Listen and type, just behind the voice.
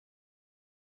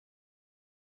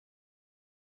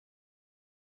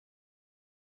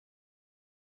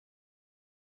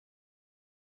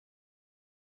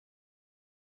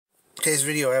Today's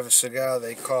video I have a cigar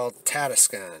they call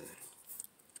Tatascan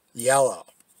Yellow.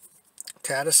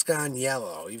 Tatascan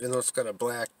Yellow, even though it's got a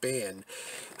black band,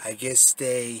 I guess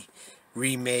they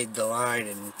remade the line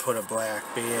and put a black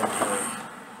band here.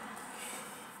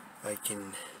 I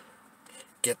can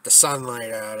get the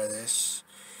sunlight out of this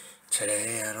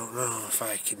today. I don't know if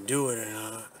I can do it or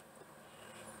not.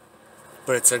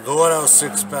 But it's a Gordo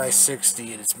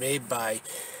 6x60 and it's made by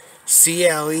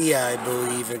CLE, I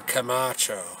believe, in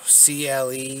Camacho.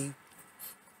 CLE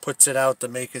puts it out, the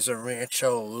makers of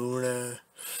Rancho Luna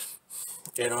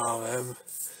and all them.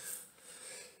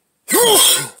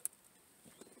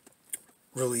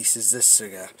 Releases this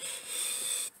cigar.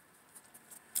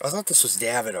 I thought this was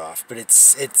Davidoff, but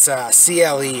it's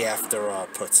CLE after all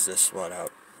puts this one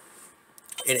out.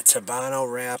 And it's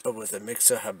Habano wrapper with a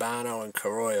mix of Habano and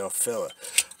Corojo filler.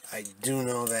 I do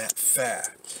know that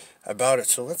fact about it.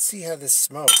 So let's see how this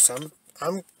smokes. I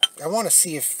want to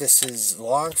see if this is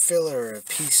long filler or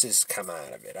pieces come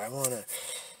out of it. I want to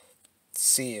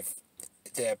see if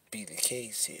that be the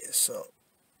case here. So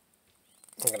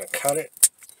I'm gonna cut it.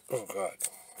 Oh God.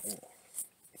 Ooh.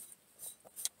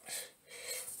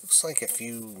 Looks like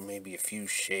maybe a few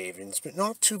shavings, but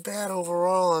not too bad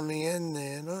overall on the end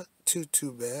there. Not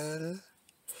too bad.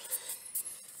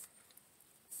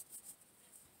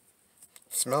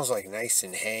 Smells like nice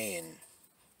and hay and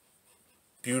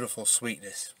beautiful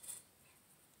sweetness.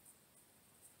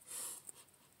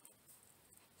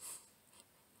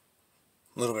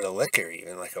 A little bit of liquor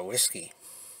even, like a whiskey.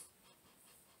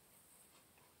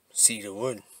 Cedar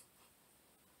wood.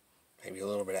 Maybe a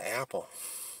little bit of apple.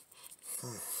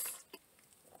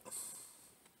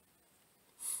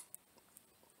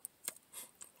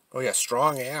 Oh yeah,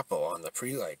 strong apple on the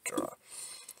pre-light draw.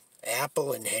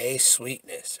 Apple and hay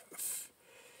sweetness.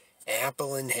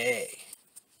 Apple and hay.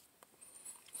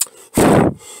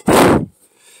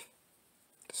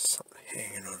 Something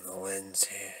hanging on the lens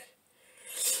here.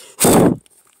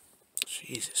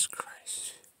 Jesus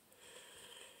Christ.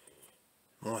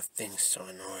 More things to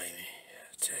annoy me,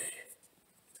 I'll tell you.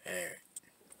 There.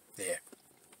 There.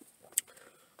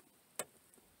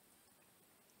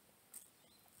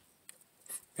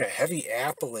 A heavy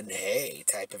apple and hay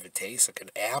type of a taste, like an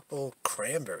apple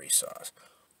cranberry sauce.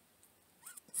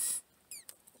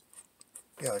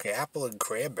 Yeah, like apple and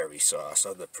cranberry sauce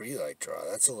on the pre-light draw.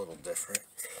 That's a little different.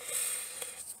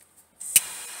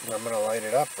 I'm going to light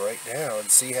it up right now and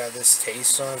see how this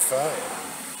tastes on fire.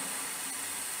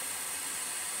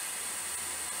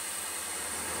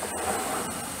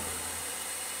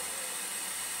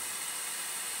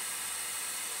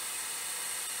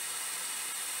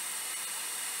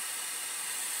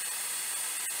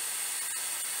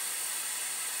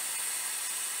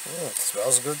 Oh, it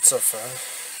smells good so far.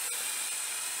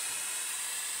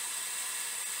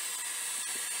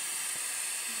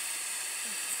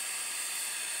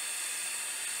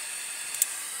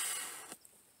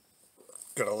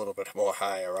 Get a little bit more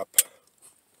higher up.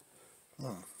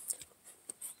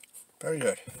 Very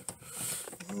good.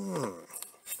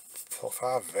 So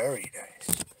far, very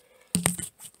nice.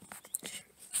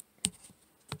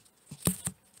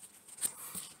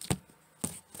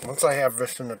 Once I have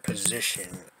this in a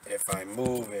position, if I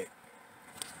move it,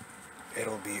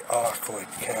 it'll be awkward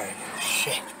kind of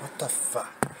shit. What the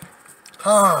fuck?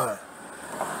 Huh?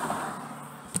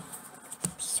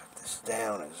 Set this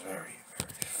down is very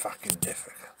fucking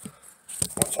difficult.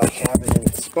 Once I have it in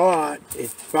a spot, it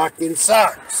fucking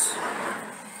sucks.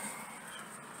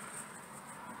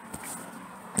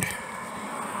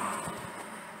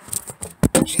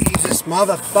 Jesus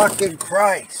motherfucking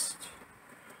Christ.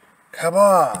 Come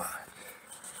on.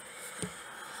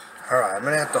 Alright, I'm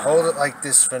going to have to hold it like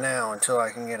this for now until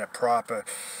I can get a proper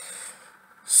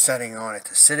setting on it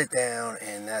to sit it down,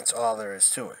 and that's all there is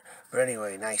to it. But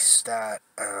anyway, nice start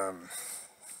from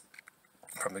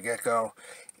the get-go.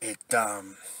 It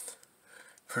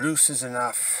produces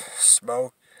enough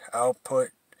smoke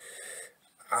output.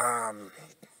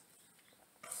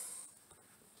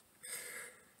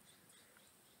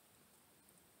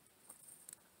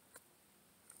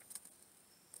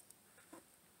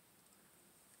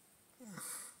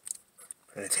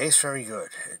 And it tastes very good.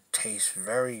 It tastes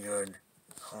very good.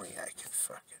 Oh yeah, I can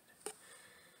fucking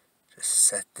just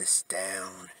set this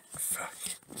down. Fuck.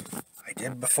 I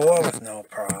did before with no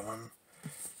problem.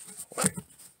 Wait.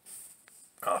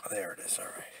 Oh, there it is. All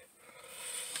right.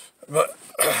 But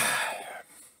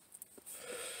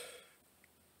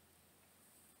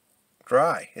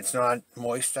dry. It's not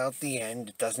moist out the end.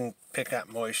 It doesn't pick up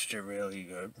moisture really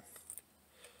good.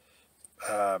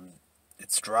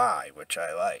 it's dry, which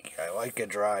I like. I like a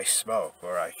dry smoke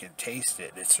where I can taste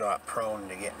it. It's not prone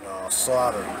to getting all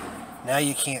slaughtered. Now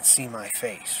you can't see my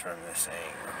face from this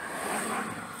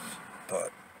angle.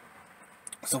 But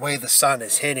it's the way the sun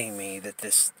is hitting me that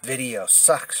this video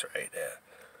sucks right there.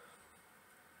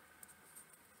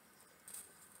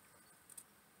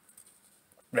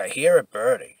 But I hear it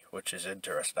burning, which is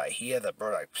interesting. I hear the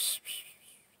bird like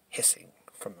hissing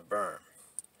from the burn.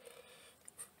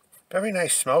 Very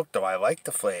nice smoke though. I like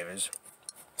the flavors.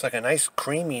 It's like a nice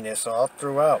creaminess all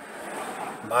throughout.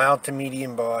 Mild to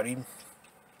medium bodied.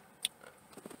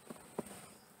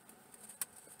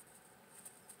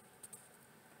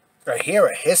 I hear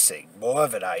a hissing. More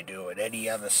of it I do in any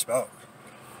other smoke.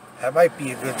 That might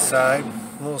be a good sign.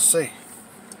 We'll see.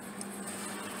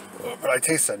 But I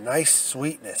taste a nice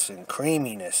sweetness and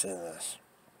creaminess in this.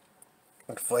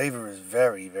 The flavor is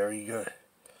very, very good.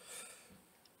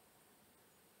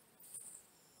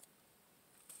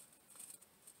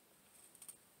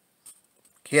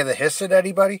 Hear the hissing,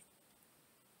 anybody?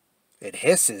 It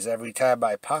hisses every time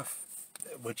I puff,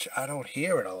 which I don't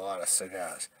hear in a lot of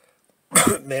cigars.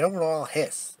 They don't all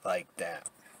hiss like that.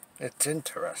 It's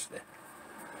interesting.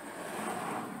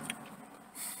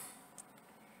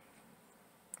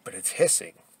 But it's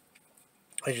hissing.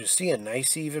 As you see, a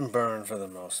nice even burn for the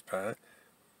most part.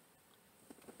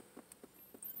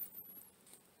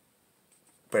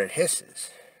 But it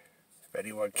hisses. If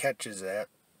anyone catches that,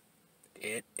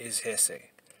 it is hissing.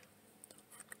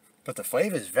 But the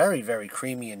flavor is very, very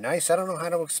creamy and nice. I don't know how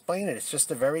to explain it. It's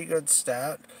just a very good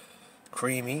start.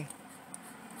 Creamy.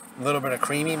 A little bit of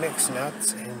creamy mixed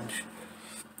nuts and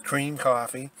cream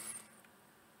coffee.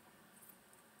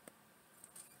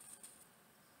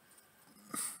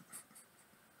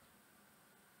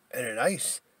 And a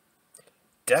nice,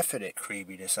 definite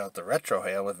creaminess out the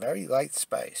retrohale with very light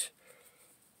spice.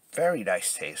 Very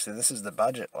nice taste. And this is the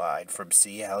budget line from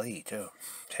CLE too.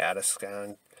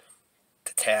 Tatascan,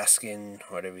 Tatascan,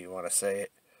 whatever you want to say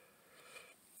it.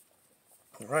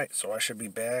 Alright, so I should be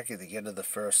back at the end of the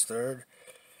first third.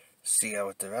 See how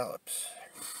it develops.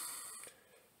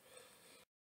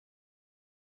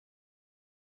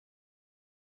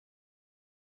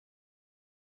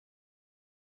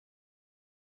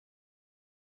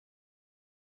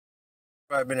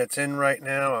 Five minutes in right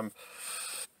now. I'm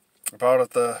about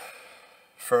at the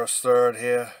first third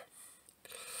here.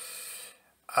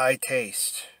 I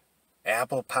taste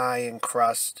apple pie and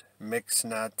crust, mixed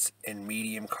nuts, and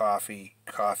medium coffee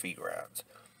grounds.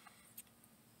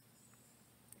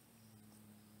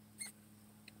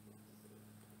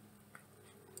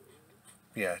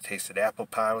 Yeah, I tasted apple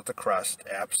pie with the crust,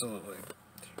 absolutely.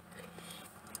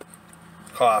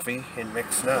 Coffee and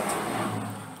mixed nuts.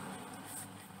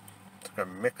 It's like a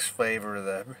mixed flavor of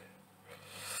them.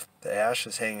 The ash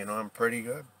is hanging on pretty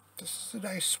good. This is a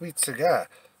nice sweet cigar.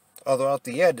 Although at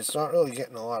the end, it's not really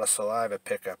getting a lot of saliva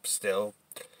pickup still.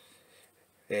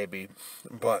 Maybe.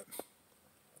 But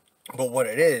what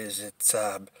it is, it's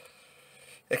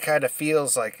it kind of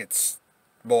feels like it's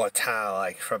more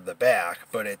tar-like from the back,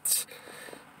 but it's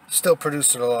still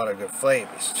producing a lot of good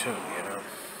flavors too, you know.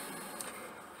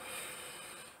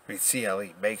 I mean, CLE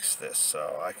makes this,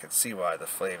 so I can see why the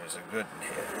flavors are good in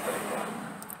here.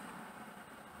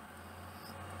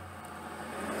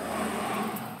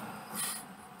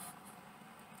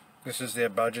 This is their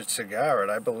budget cigar,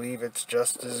 and I believe it's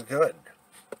just as good.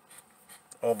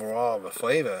 Overall, the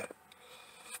flavor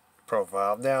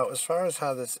profile. Now, as far as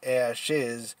how this ash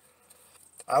is,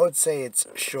 I would say it's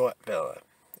short filler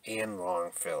and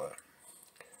long filler.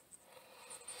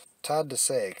 It's hard to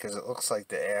say because it looks like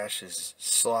the ash is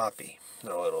sloppy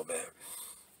a little bit.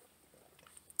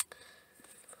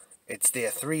 It's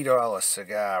their $3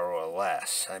 cigar or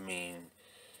less. I mean,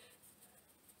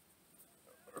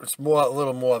 it's a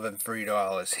little more than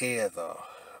 $3 here though,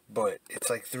 but it's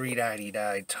like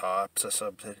 $3.99 tops or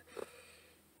something.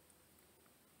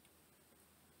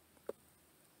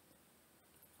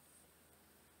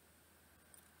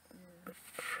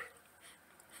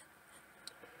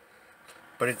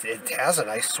 But it has a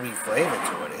nice sweet flavor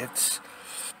to it. It's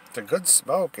a good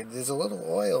smoke, and there's a little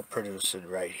oil producing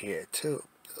right here too.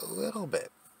 A little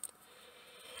bit.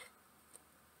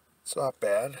 It's not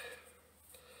bad.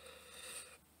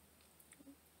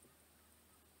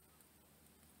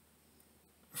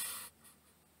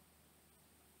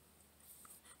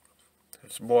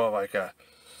 It's more like the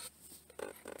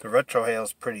retrohale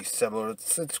is pretty similar.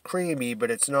 It's creamy,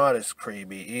 but it's not as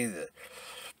creamy either.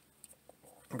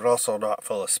 But also not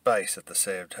full of spice at the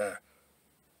same time.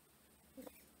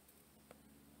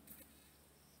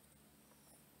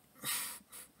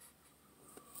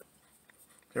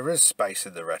 There is spice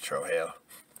in the retrohale.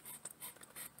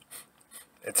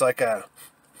 It's like a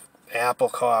apple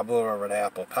cobbler or an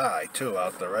apple pie too,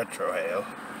 out the retrohale,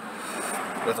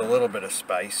 with a little bit of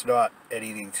spice, not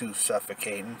anything too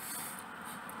suffocating.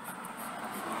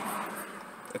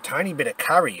 A tiny bit of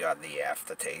curry on the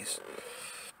aftertaste.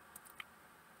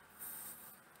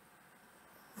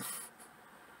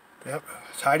 Yep,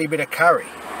 a tiny bit of curry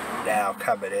now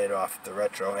coming in off the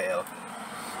retrohale.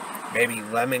 Maybe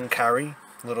lemon curry,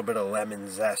 a little bit of lemon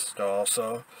zest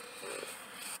also.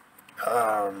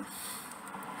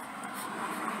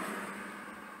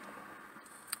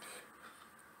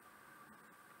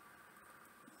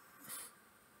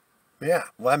 Yeah,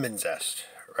 lemon zest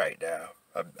right now.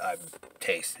 I'm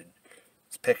tasting.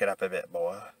 Let's pick it up a bit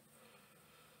more.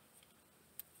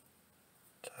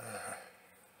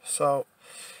 So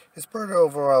it's burnt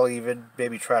overall even.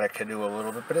 Maybe try to canoe a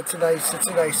little bit, but it's a nice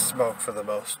smoke for the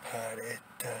most part.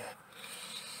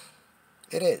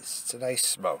 It is. It's a nice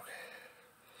smoke.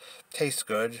 Tastes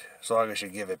good as long as you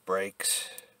give it breaks,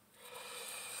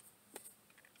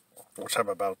 which I'm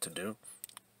about to do.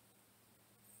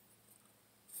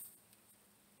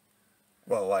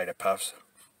 Well, lighter puffs.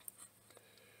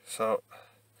 So,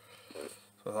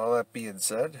 with all that being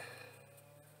said,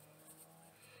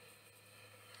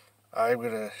 I'm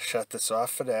going to shut this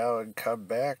off for now and come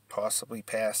back, possibly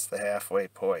past the halfway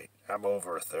point. I'm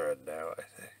over a third now, I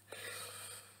think.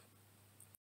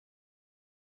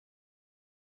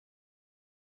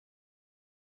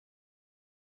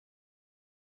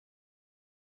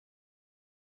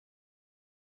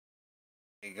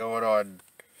 Going on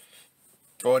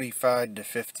 45 to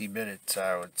 50 minutes,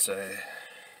 I would say,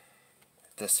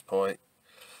 at this point.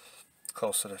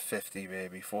 Closer to 50,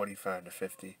 maybe 45 to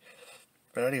 50.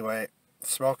 But anyway,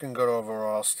 smoking good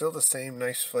overall. Still the same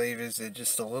nice flavors. They're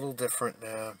just a little different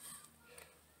now.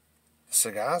 The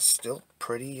cigar's still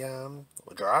pretty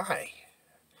dry.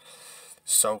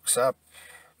 Soaks up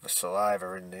the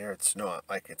saliva in there. It's not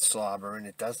like it's slobbering.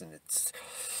 It doesn't. It's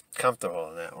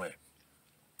comfortable in that way.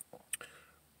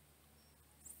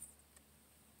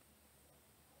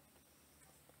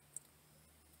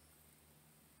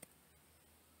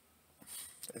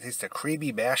 It tastes the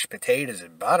creamy mashed potatoes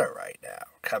and butter right now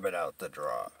coming out the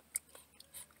draw.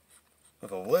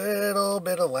 With a little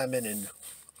bit of lemon and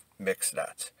mixed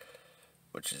nuts,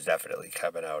 which is definitely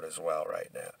coming out as well right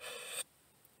now.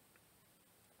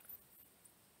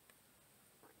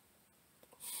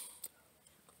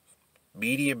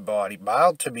 Medium body,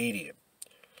 mild to medium.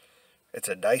 It's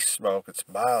a nice smoke. It's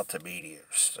mild to medium,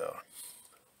 so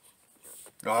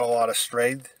not a lot of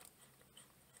strength.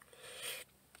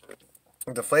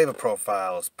 The flavor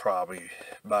profile is probably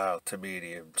mild to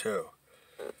medium too.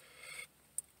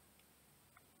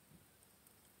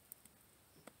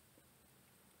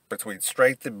 Between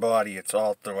strength and body, it's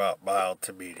all throughout mild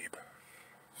to medium.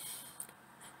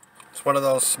 It's one of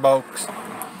those smokes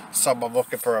someone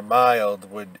looking for a mild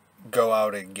would go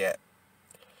out and get.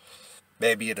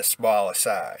 Maybe in a smaller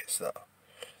size, though.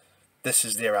 This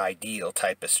is their ideal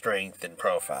type of strength and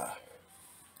profile.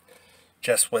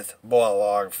 Just with more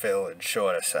long fill and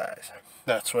shorter size.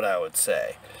 That's what I would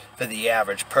say. For the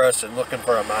average person looking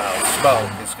for a mild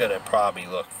smoke is going to probably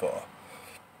look for.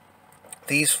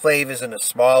 These flavors in a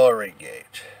smaller ring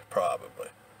gauge, probably.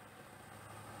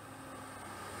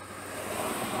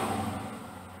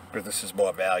 But this is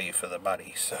more value for the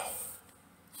money,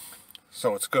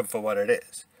 so it's good for what it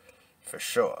is, for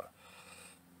sure.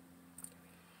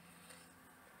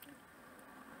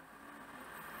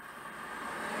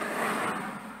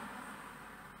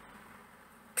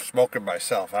 Smoking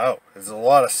myself out. There's a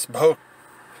lot of smoke.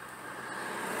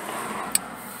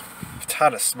 A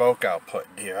ton of smoke output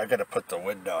in here. I gotta put the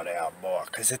window down more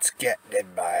because it's getting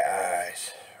in my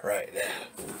eyes right now.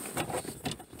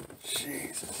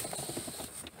 Jesus.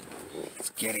 It's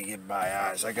getting in my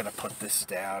eyes. I gotta put this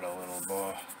down a little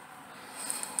more.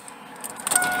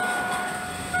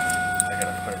 I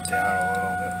gotta put it down a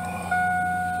little bit more.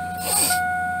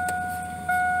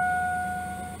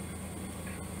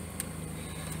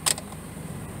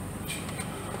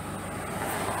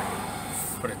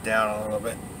 Put it down a little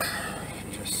bit.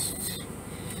 Just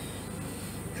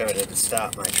having to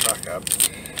stop my truck up,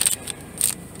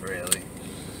 really.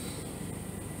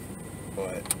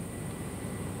 But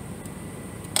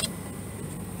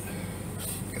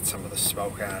get some of the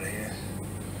smoke out of here.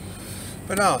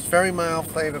 But no, it's very mild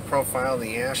flavor profile.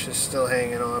 The ash is still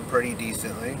hanging on pretty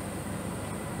decently.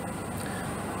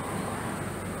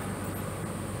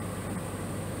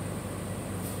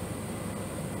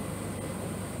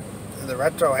 The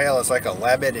retrohale is like a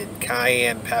lemon and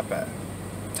cayenne pepper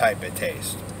type of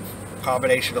taste.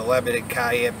 Combination of lemon and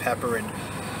cayenne pepper and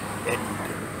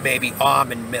maybe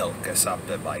almond milk or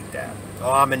something like that.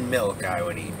 Almond milk, I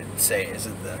would even say, is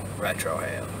in the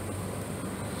retrohale.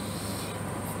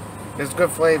 There's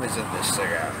good flavors in this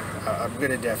cigar. I'm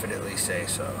going to definitely say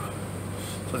so.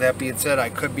 So that being said, I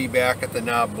could be back at the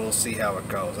knob. We'll see how it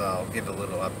goes. I'll give a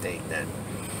little update then.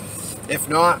 If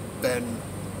not, then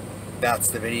that's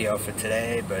the video for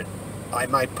today, but I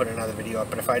might put another video up.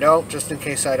 But if I don't, just in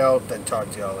case I don't, then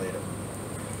talk to y'all later.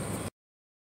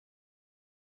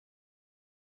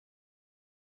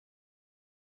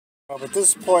 Well, at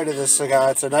this point of the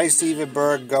cigar, it's a nice even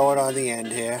burn going on the end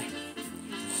here.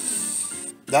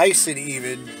 Nice and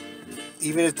even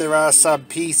if there are some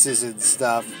pieces and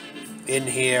stuff in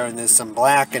here, and there's some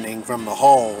blackening from the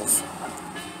holes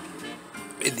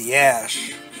in the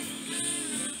ash.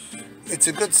 It's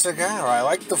a good cigar. I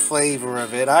like the flavor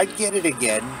of it. I'd get it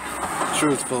again,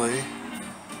 truthfully.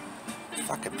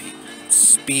 Fucking people.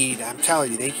 Speed. I'm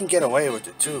telling you, they can get away with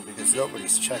it too, because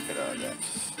nobody's checking on that.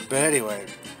 But anyway.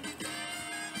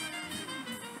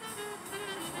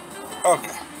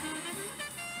 Okay.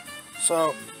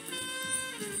 So,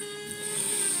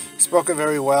 spoken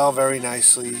very well, very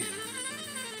nicely.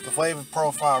 The flavor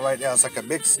profile right now is like a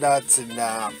mixed nuts and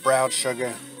brown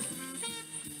sugar.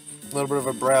 A little bit of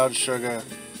a brown sugar.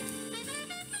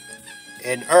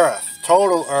 And earth.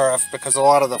 Total earth, because a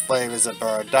lot of the flavors are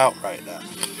burned out right now.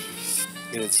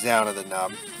 And it's down to the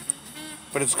nub.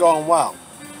 But it's going well.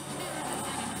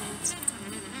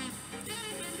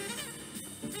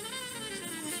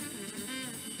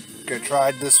 I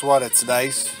tried this one, it's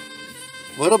nice.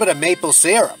 A little bit of maple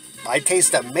syrup. I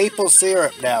taste a maple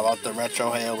syrup now out the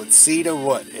retrohale with cedar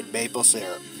wood and maple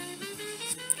syrup.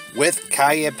 With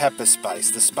cayenne pepper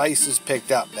spice. The spice is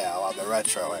picked up now on the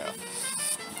retrohale.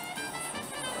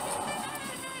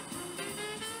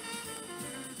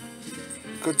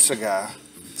 Good cigar.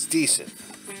 It's decent.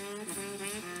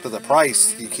 For the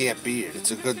price, you can't beat it.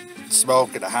 It's a good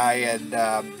smoke and a high-end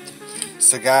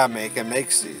cigar maker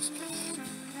makes these.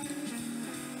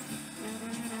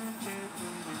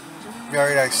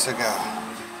 Very nice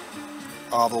cigar.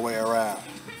 All the way around.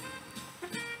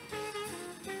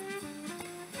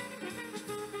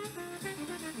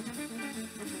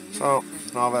 So,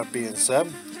 all that being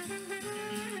said,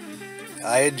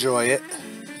 I enjoy it.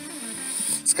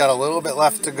 It's got a little bit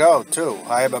left to go, too.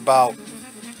 I am about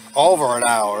over an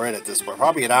hour in at this point.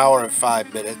 Probably an hour and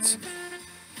 5 minutes.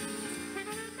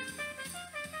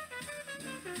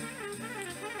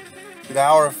 An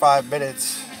hour and 5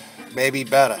 minutes, maybe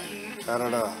better. I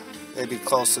don't know. Maybe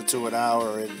closer to an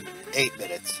hour and 8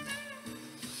 minutes.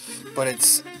 But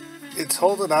it's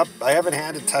holding up. I haven't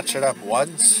had to touch it up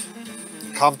once.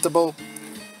 Comfortable.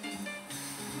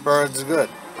 Burns good.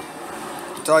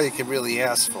 It's all you can really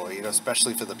ask for, you know,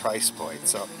 especially for the price point.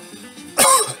 So,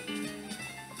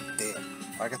 damn,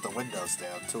 I got the windows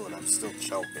down too, and I'm still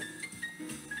choking.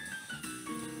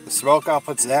 The smoke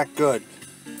output's that good.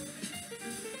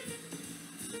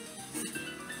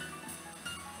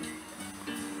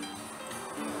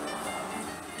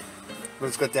 But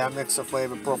it's got that mix of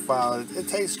flavor profile. It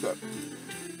tastes good.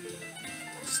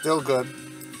 Still good.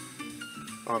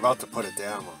 I'm about to put it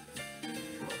down.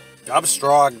 I'm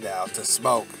strong now to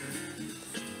smoke.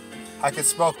 I can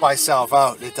smoke myself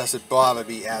out and it doesn't bother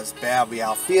me as badly.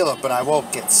 I'll feel it, but I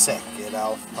won't get sick, you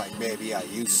know, like maybe I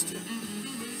used to.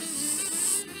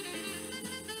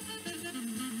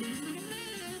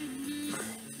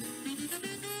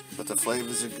 But the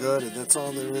flavors are good, and that's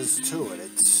all there is to it.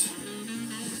 It's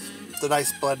a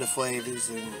nice blend of flavors,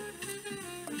 and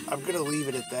I'm going to leave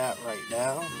it at that right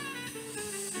now.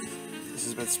 This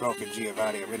has been Smoking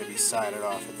Giovanni. I'm going to be signing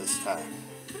off at this time.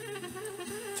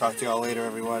 Talk to y'all later,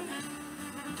 everyone.